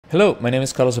Hello, my name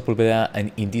is Carlos Sepulveda,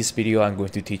 and in this video I'm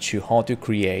going to teach you how to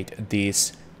create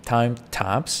these time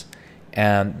tabs.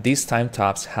 And these time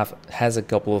tabs has a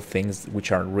couple of things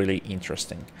which are really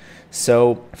interesting.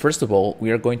 So first of all,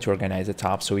 we are going to organize the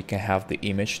tab so we can have the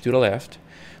image to the left.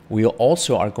 We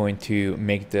also are going to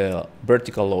make the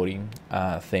vertical loading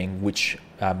thing, which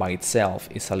by itself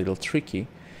is a little tricky.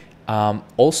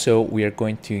 Also, we are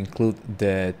going to include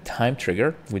the time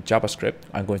trigger with JavaScript.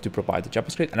 I'm going to provide the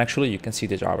JavaScript, and actually you can see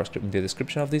the JavaScript in the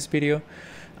description of this video.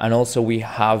 And also we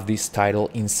have this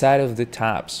title inside of the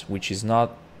tabs, which is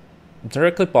not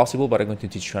directly possible, but I'm going to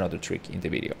teach you another trick in the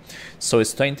video. So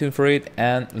stay tuned for it,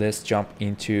 and let's jump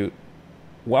into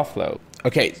Webflow.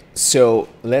 Okay, so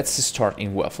let's start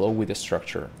in Webflow with the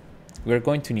structure. We're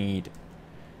going to need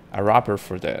a wrapper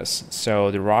for this.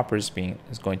 So the wrapper is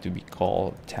going to be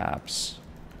called tabs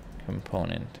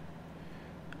component.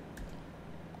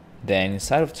 Then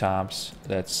inside of tabs,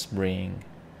 let's bring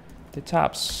the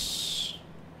tabs.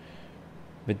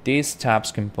 But this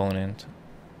tabs component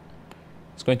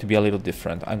is going to be a little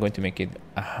different. I'm going to make it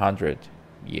 100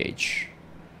 EH.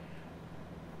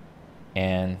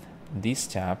 And these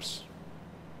tabs,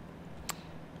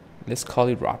 let's call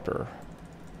it wrapper.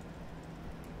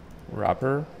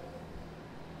 Wrapper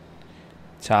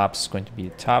tabs is going to be a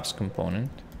tabs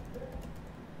component.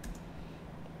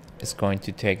 It's going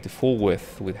to take the full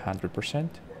width with 100%.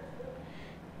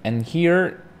 And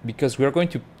here, because we are going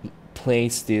to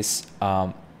place this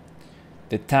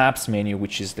the tabs menu,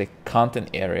 which is the content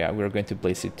area, we're going to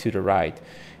place it to the right,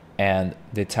 and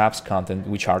the tabs content,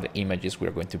 which are the images,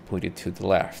 we're going to put it to the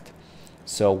left.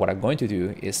 So what I'm going to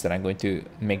do is that I'm going to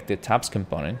make the tabs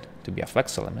component to be a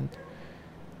flex element.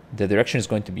 The direction is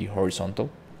going to be horizontal.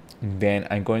 Then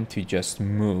I'm going to just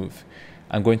move.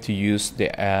 I'm going to use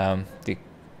the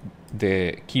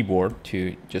keyboard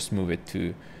to just move it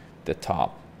to the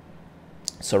top.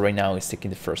 So right now it's taking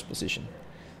the first position.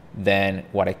 Then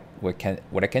what I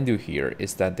can do here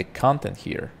is that the content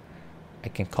here, I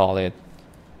can call it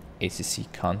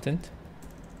ACC content.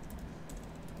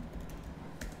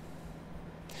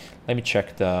 Let me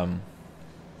check the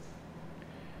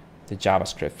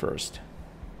JavaScript first.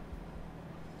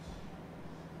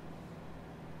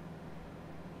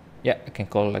 Yeah, I can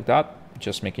call it like that,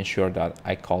 just making sure that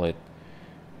I call it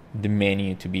the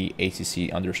menu to be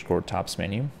ACC underscore tabs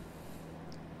menu.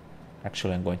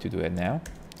 Actually, I'm going to do it now.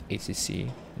 ACC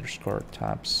underscore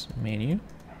tabs menu.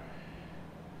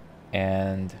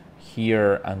 And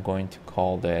here I'm going to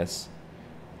call this,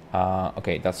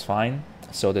 okay, that's fine.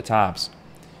 So the tabs,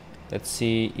 let's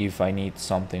see if I need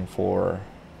something for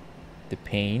the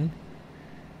pane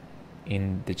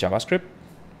in the JavaScript.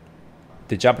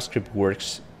 The JavaScript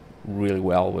works really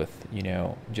well with,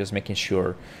 just making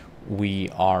sure we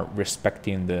are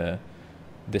respecting the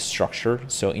structure.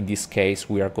 So in this case,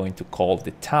 we are going to call the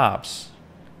tabs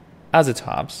as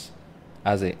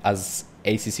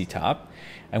ACC tab,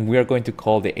 and we are going to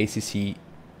call the ACC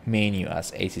menu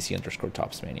as ACC underscore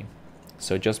tabs menu.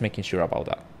 So just making sure about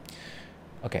that.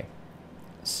 Okay,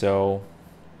 so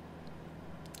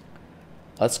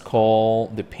let's call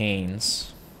the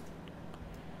panes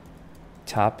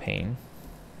tab pane.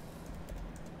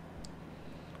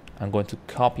 I'm going to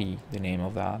copy the name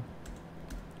of that. I'm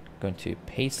going to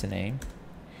paste the name.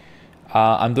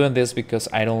 I'm doing this because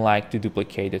I don't like to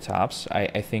duplicate the tabs.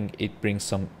 I think it brings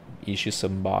some issues,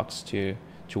 some bugs to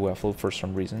Webflow for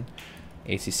some reason.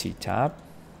 ACC tab.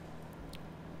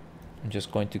 I'm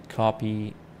just going to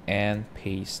copy and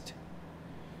paste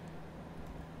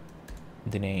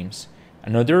the names.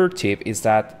 Another tip is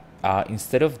that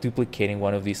instead of duplicating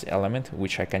one of these elements,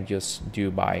 which I can just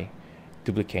do by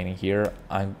duplicating here,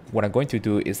 what I'm going to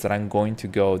do is that I'm going to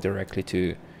go directly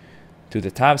to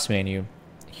the tabs menu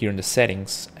here in the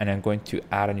settings, and I'm going to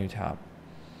add a new tab.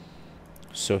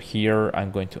 So here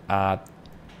I'm going to add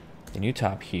the new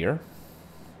tab here,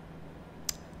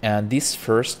 and this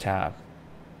first tab,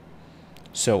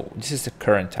 so this is the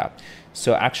current tab.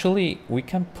 So actually we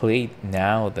can play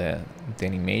now the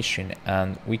animation,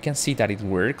 and we can see that it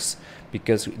works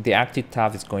because the active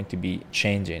tab is going to be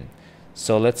changing.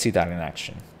 So let's see that in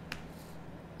action.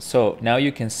 So now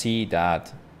you can see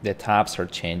that the tabs are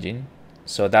changing.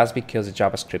 So that's because the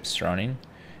JavaScript is running.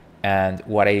 And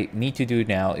what I need to do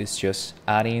now is just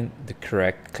adding the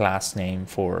correct class name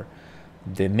for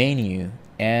the menu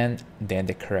and then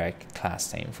the correct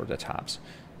class name for the tabs.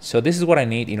 So this is what I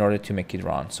need in order to make it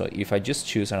run. So if I just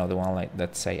choose another one, like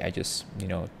let's say I just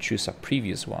choose a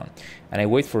previous one and I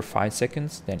wait for 5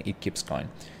 seconds, then it keeps going.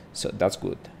 So that's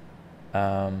good.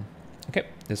 Okay,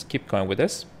 let's keep going with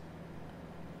this.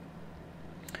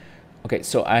 Okay,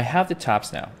 so I have the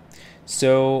tabs now.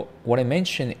 So what I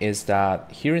mentioned is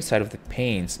that here inside of the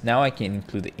panes, now I can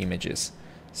include the images.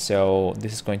 So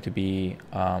this is going to be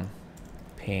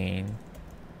pane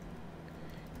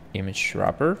image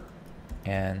wrapper,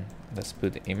 and let's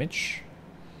put the image,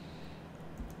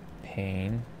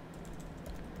 pane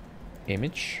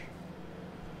image,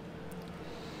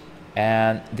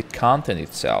 and the content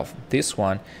itself. This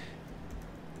one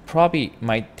probably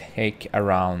might take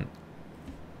around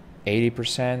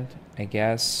 80%, I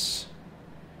guess.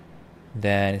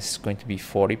 Then it's going to be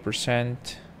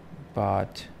 40%,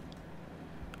 but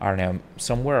I don't know,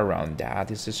 somewhere around that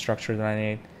is the structure that I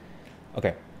need.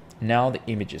 Okay, now the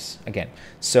images again.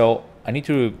 So I need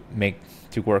to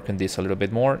work on this a little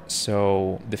bit more.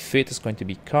 So the fit is going to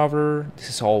be cover. This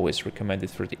is always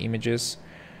recommended for the images.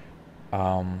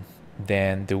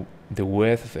 Then the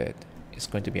width of it is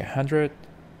going to be 100.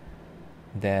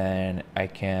 Then I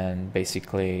can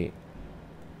basically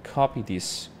copy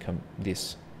this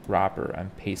wrapper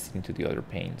and paste it into the other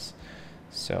panes.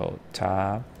 So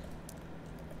tab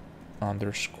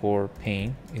underscore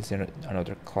pane is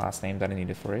another class name that I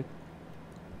needed for it.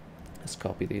 Let's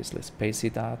copy this, let's paste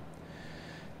it out.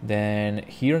 Then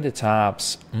here in the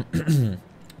tabs,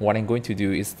 what I'm going to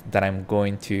do is that I'm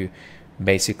going to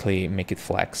basically make it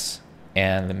flex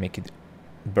and make it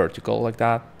vertical like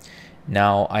that.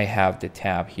 Now I have the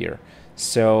tab here.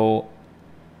 So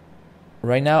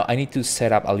right now I need to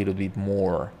set up a little bit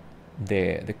more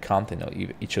the content of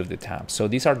each of the tabs. So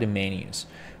these are the menus,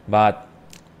 but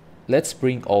let's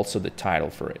bring also the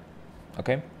title for it.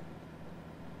 Okay,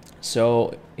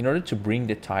 so in order to bring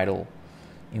the title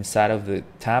inside of the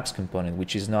tabs component,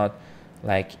 which is not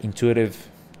like intuitive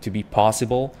to be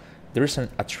possible, there's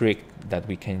a trick that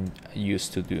we can use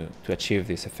to achieve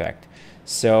this effect.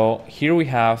 So here we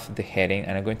have the heading,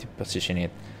 and I'm going to position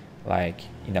it like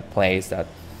in a place that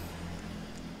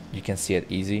you can see it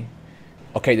easy.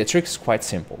 Okay, the trick is quite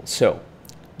simple. So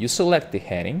you select the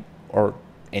heading or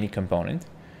any component,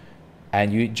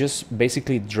 and you just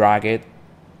basically drag it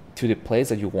to the place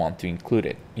that you want to include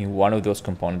it in one of those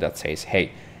components that says,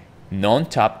 hey,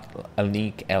 non-tabbed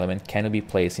link element cannot be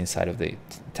placed inside of the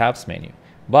tabs menu.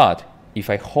 But if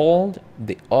I hold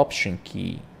the option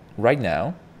key right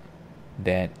now,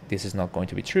 then this is not going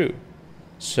to be true.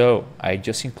 So I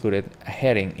just included a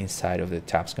heading inside of the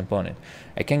tabs component.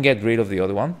 I can get rid of the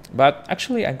other one, but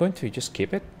actually I'm going to just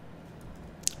keep it.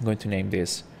 I'm going to name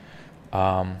this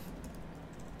time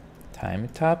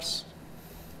tabs,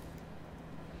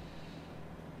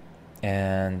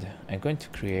 and I'm going to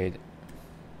create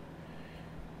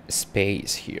a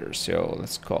space here. So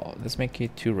let's make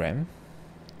it 2rem.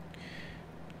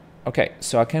 Okay,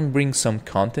 so I can bring some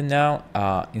content now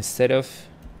instead of,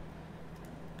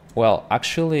 well,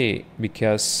 actually,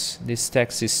 because this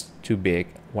text is too big,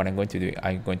 what I'm going to do,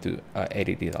 I'm going to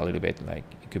edit it a little bit. Like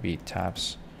it could be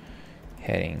tabs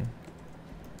heading,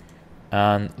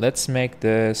 and let's make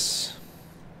this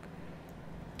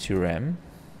 2rem.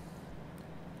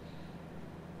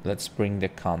 Let's bring the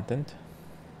content.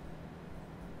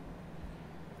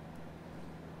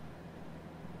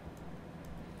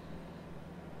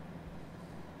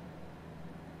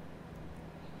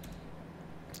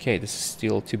 Okay, this is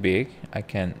still too big. I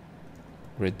can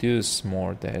reduce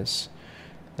more this.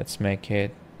 Let's make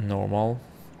it normal.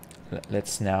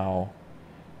 Let's now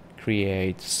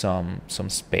create some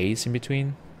space in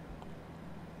between.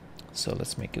 So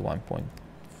let's make it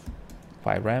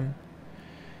 1.5 rem.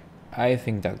 I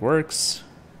think that works.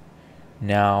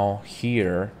 Now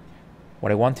here,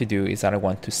 what I want to do is that I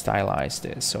want to stylize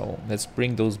this. So let's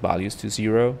bring those values to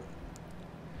 0,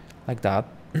 like that.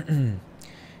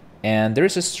 And there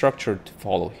is a structure to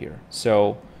follow here.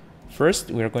 So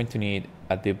first we are going to need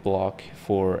a div block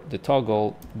for the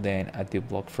toggle, then a div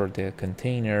block for the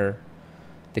container,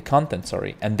 the content,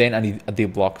 sorry, and then a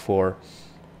div block for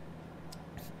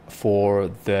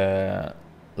the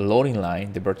loading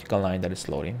line, the vertical line that is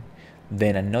loading,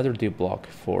 then another div block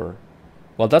for,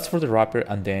 well, that's for the wrapper,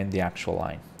 and then the actual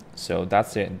line. So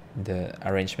that's the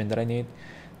arrangement that I need.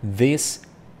 This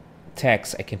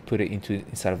text, I can put it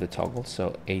inside of the toggle.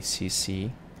 So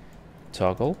ACC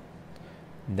toggle,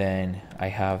 then I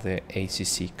have the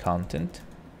ACC content,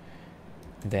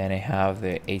 then I have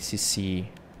the ACC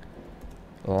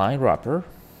line wrapper,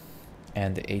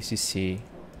 and the ACC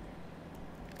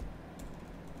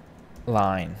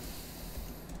line.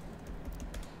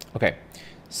 Okay,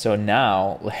 so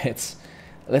now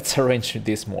let's arrange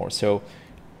this more. So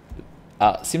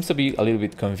seems to be a little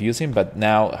bit confusing, but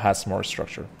now it has more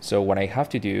structure. So what I have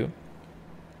to do,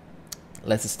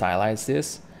 let's stylize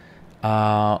this.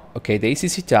 Okay, the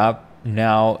ACC tab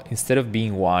Now, instead of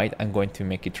being white, I'm going to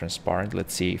make it transparent.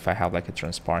 Let's see if I have like a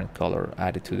transparent color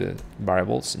added to the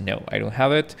variables. No, I don't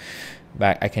have it,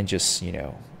 but I can just, you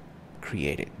know,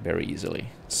 create it very easily.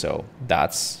 So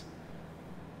that's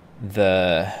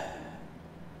the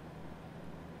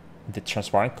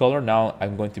transparent color. Now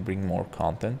I'm going to bring more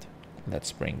content.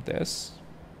 Let's bring this.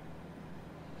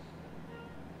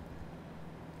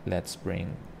 Let's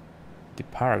bring the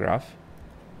paragraph.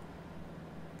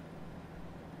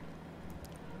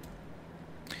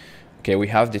 Okay, we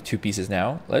have the two pieces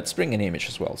now. Let's bring an image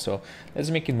as well. So let's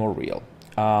make it more real.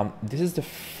 This is the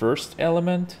first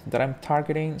element that I'm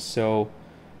targeting. So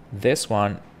this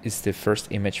one is the first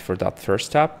image for that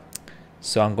first tab.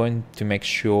 So I'm going to make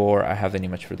sure I have an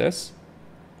image for this.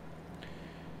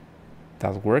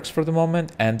 That works for the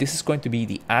moment. And this is going to be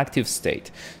the active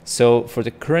state. So for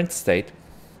the current state,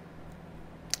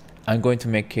 I'm going to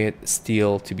make it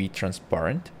still to be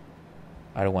transparent.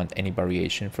 I don't want any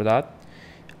variation for that.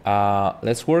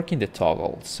 Let's work in the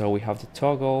toggle. So we have the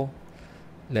toggle.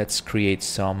 Let's create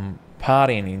some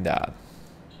padding in that.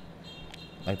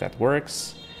 Like that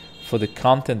works. For the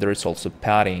content, there is also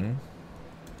padding.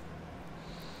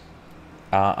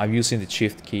 I'm using the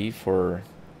shift key for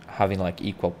having like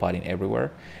equal padding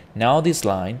everywhere. Now this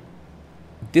line,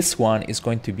 this one is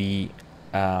going to be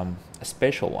a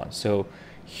special one. So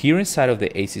here inside of the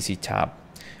ACC tab,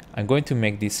 I'm going to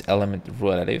make this element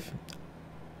relative.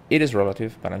 It is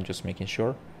relative, but I'm just making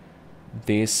sure.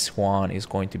 This one is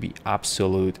going to be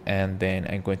absolute, and then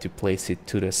I'm going to place it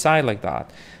to the side like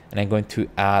that. And I'm going to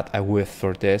add a width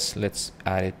for this. Let's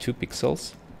add it 2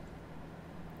 pixels.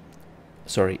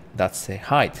 Sorry, that's the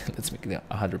height. Let's make it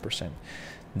 100%.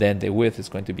 Then the width is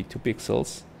going to be 2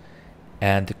 pixels.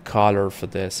 And the color for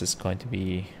this is going to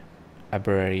be a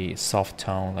very soft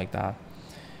tone like that.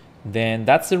 Then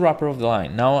that's the wrapper of the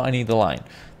line. Now I need the line.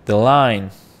 The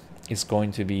line is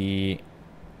going to be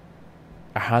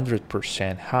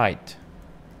 100% height.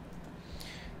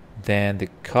 Then the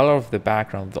color of the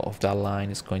background of that line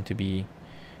is going to be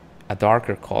a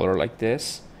darker color like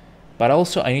this. But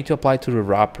also I need to apply to the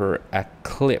wrapper a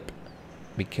clip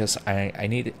because I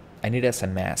need it as a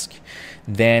mask.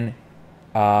 Then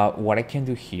what I can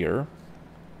do here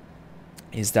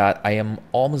is that I am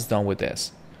almost done with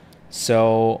this.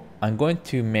 So I'm going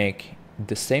to make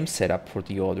the same setup for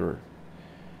the other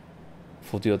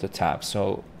tab.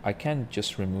 So I can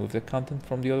just remove the content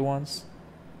from the other ones.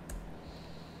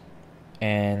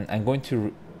 And I'm going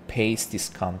to paste this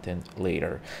content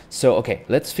later. So, okay,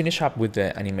 let's finish up with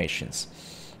the animations.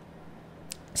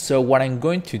 So what I'm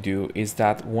going to do is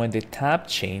that when the tab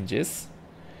changes,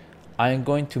 I'm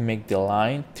going to make the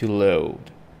line to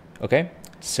load. Okay,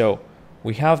 so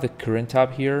we have the current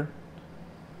tab here.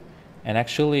 And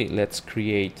actually, let's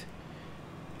create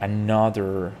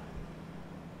another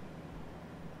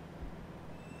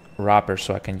wrapper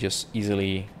so I can just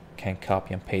easily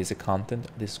copy and paste the content.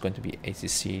 This is going to be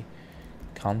ACC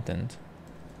content,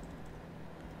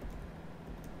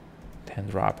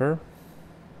 then wrapper.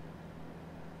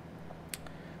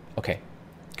 Okay,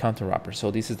 content wrapper. So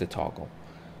this is the toggle.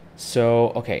 So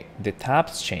okay, the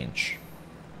tabs change.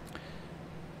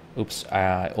 Oops,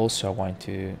 I also want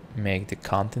to make the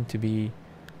content to be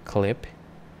clip.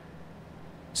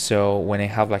 So when I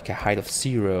have like a height of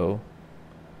 0,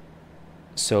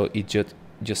 so it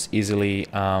just easily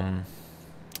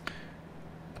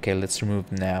okay, let's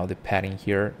remove now the padding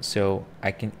here so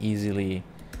I can easily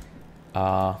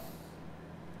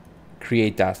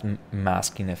create that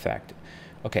masking effect.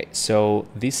 Okay, so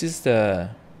this is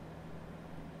the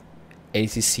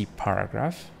ACC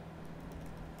paragraph,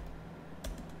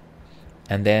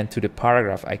 and then to the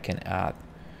paragraph I can add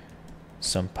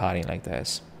some padding like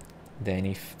this. Then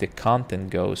if the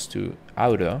content goes to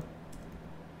auto,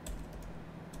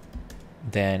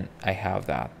 then I have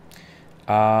that.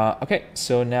 Okay,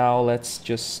 so now let's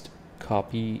just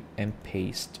copy and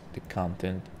paste the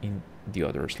content in the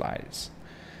other slides.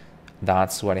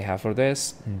 That's what I have for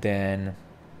this. And then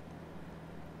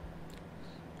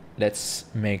let's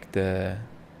make the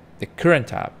current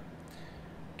tab.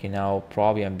 Okay, now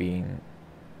probably I'm being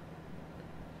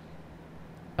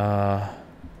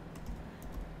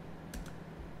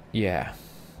yeah,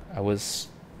 I was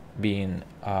being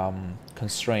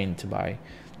constrained by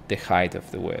the height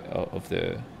of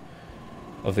the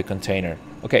container.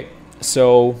 Okay,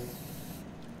 so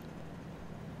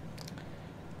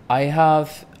I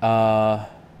have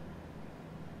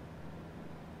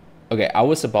okay, I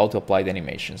was about to apply the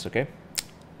animations. Okay,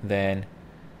 then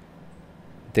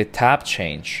the tab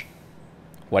change,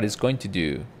 what it's going to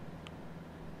do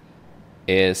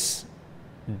is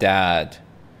that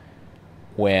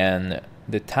when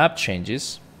the tab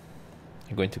changes,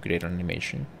 I'm going to create an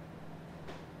animation.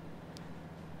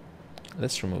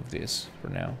 Let's remove this for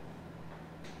now.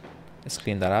 Let's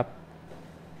clean that up.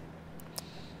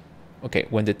 Okay,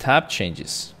 when the tab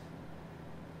changes,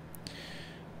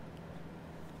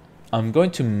 I'm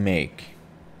going to make,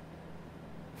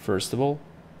 first of all,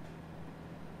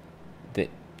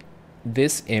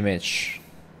 this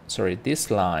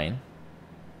line,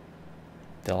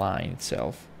 the line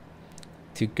itself,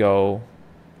 to go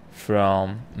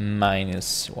from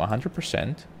minus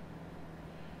 100%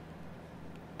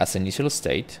 as initial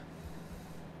state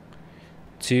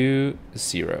to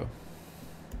 0.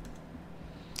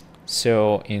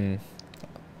 So in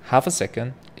half a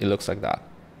second, it looks like that.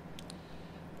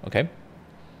 Okay.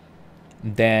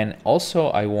 Then also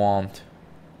I want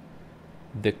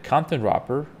the content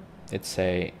wrapper. Let's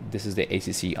say this is the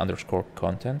ACC underscore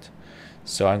content.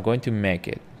 So I'm going to make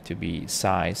it to be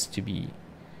size to be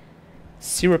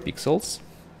 0 pixels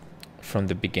from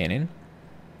the beginning.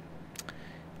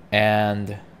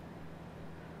 And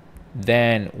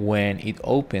then when it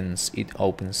opens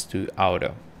to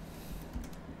auto,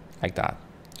 like that.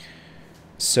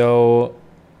 So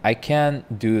I can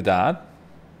do that.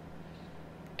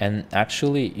 And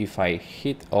actually, if I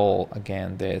hit all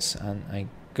again this and I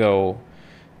go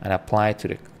and apply to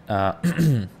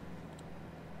the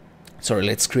sorry,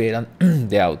 let's create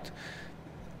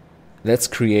let's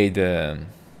create the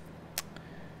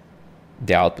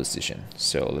out position.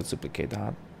 So let's duplicate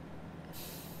that.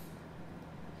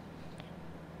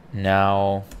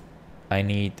 Now I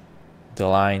need the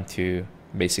line to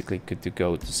basically to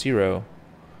go to 0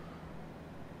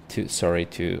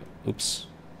 to oops,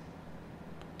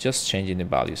 just changing the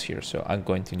values here. So I'm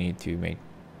going to need to make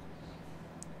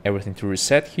everything to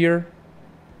reset here.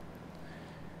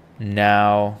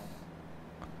 Now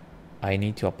I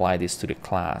need to apply this to the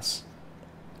class.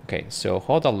 Okay, so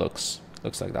how that looks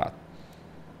like that.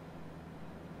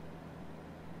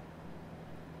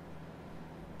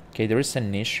 Okay, there is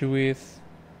an issue with,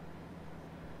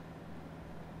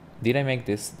 did I make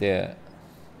this the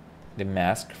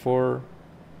mask for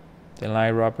the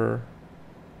line wrapper?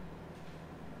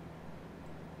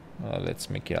 Let's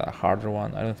make it a harder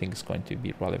one. I don't think it's going to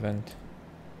be relevant.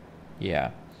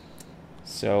 Yeah,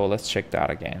 so let's check that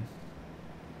again.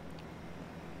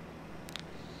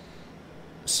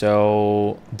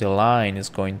 So the line is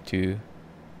going to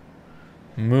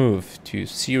move to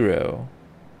 0,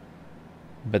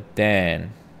 but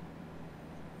then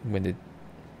when the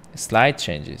slide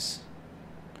changes,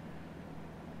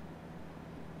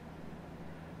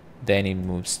 then it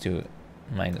moves to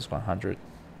minus 100.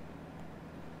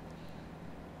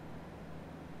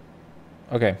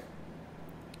 Okay.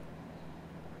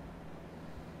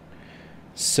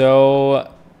 So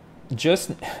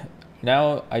just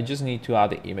now I just need to add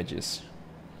the images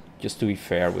just to be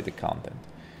fair with the content.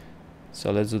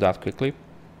 So let's do that quickly.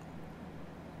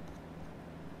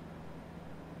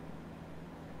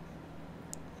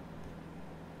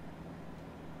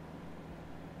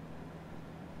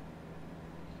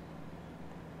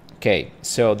 Okay,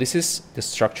 so this is the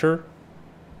structure.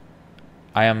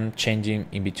 I am changing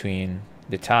in between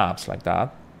the tabs like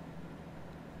that.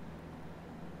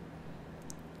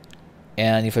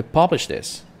 And if I publish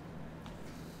this,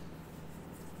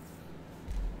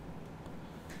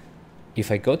 if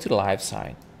I go to the live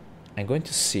site, I'm going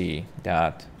to see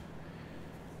that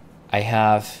I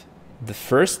have the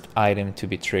first item to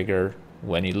be triggered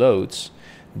when it loads.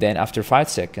 Then after 5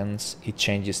 seconds, it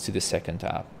changes to the second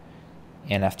tab.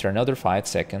 And after another 5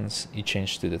 seconds, it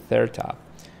changes to the third tab.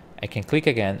 I can click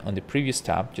again on the previous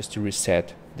tab just to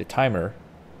reset the timer,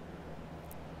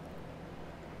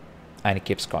 and it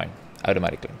keeps going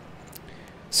automatically.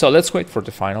 So let's wait for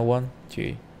the final one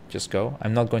to just go.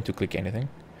 I'm not going to click anything.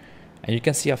 And you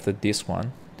can see after this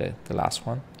one, the last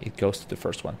one, it goes to the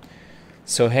first one.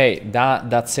 So hey,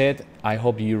 that's it. I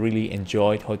hope you really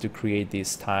enjoyed how to create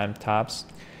these time tabs.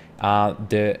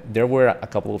 There were a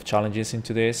couple of challenges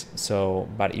into this,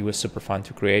 but it was super fun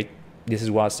to create. This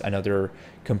was another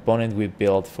component we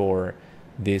built for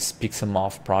this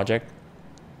Pixelmoth project.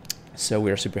 So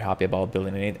we are super happy about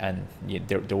building it, and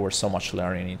there was so much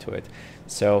learning into it.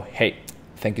 So hey,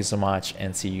 thank you so much,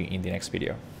 and see you in the next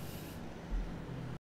video.